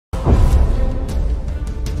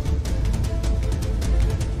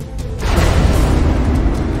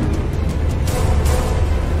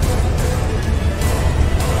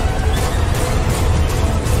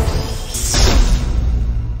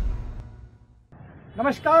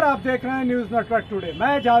नमस्कार, आप देख रहे हैं न्यूज़ नेटवर्क टुडे।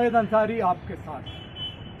 मैं जावेद अंसारी आपके साथ।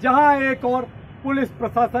 जहां एक और पुलिस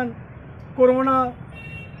प्रशासन कोरोना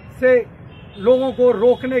से लोगों को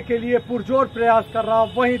रोकने के लिए पुरजोर प्रयास कर रहा,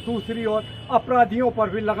 वहीं दूसरी ओर अपराधियों पर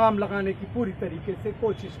भी लगाम लगाने की पूरी तरीके से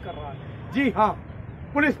कोशिश कर रहा है। जी हाँ,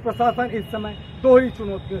 पुलिस प्रशासन इस समय दो ही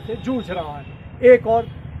चुनौतियों से जूझ रहा है। एक और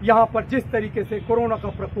यहाँ पर जिस तरीके से कोरोना का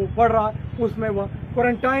प्रकोप बढ़ रहा है, उसमें वह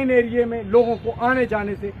क्वारंटाइन एरिया में लोगों को आने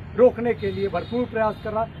जाने से रोकने के लिए भरपूर प्रयास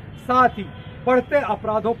कर रहा है। साथ ही बढ़ते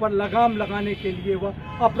अपराधों पर लगाम लगाने के लिए वह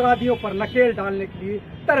अपराधियों पर नकेल डालने के लिए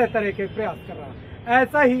तरह तरह के प्रयास कर रहा है।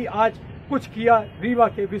 ऐसा ही आज कुछ किया रीवा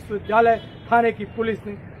के विश्वविद्यालय थाने की पुलिस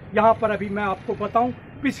ने। यहाँ पर अभी मैं आपको बताऊं,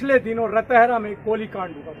 पिछले दिनों रतहरा में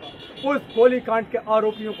गोलीकांड हुआ था। उस गोलीकांड के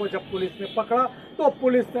आरोपियों को जब पुलिस ने पकड़ा तो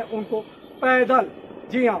पुलिस ने उनको पैदल,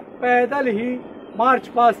 जी हाँ, पैदल ही मार्च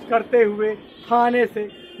पास्ट करते हुए थाने से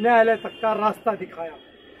न्यायालय तक का रास्ता दिखाया।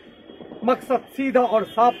 मकसद सीधा और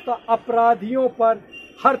साफ था, अपराधियों पर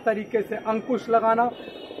हर तरीके से अंकुश लगाना।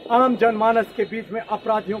 आम जनमानस के बीच में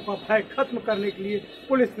अपराधियों का भय खत्म करने के लिए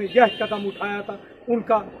पुलिस ने यह कदम उठाया था।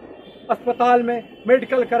 उनका अस्पताल में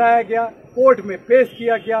मेडिकल कराया गया, कोर्ट में पेश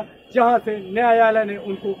किया गया, जहां से न्यायालय ने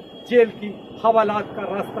उनको जेल की हवालात का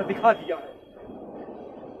रास्ता दिखा दिया है।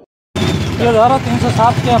 ये धारा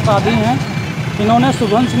 307 के अपराधी हैं। इन्होंने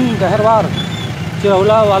शुभम सिंह गहरवार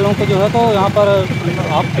चिरौला वालों को जो है तो यहाँ पर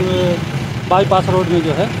आप बाईपास रोड में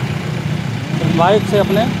जो है बाइक से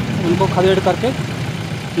अपने उनको खदेड़ करके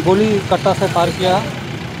गोली कट्टा से पार किया।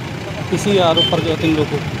 इसी आरोप पर जो 3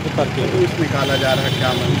 लोगों को पार किया। पुलिस निकाला जा रहा है,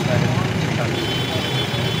 क्या मंशा है?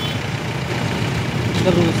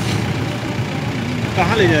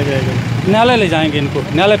 कहाँ ले जाया जाएगा? न्यायालय ले जाएंगे इनको,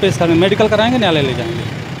 न्यायालय पेश करेंगे, मेडिकल कराएंगे, न्यायालय ले जाएंगे।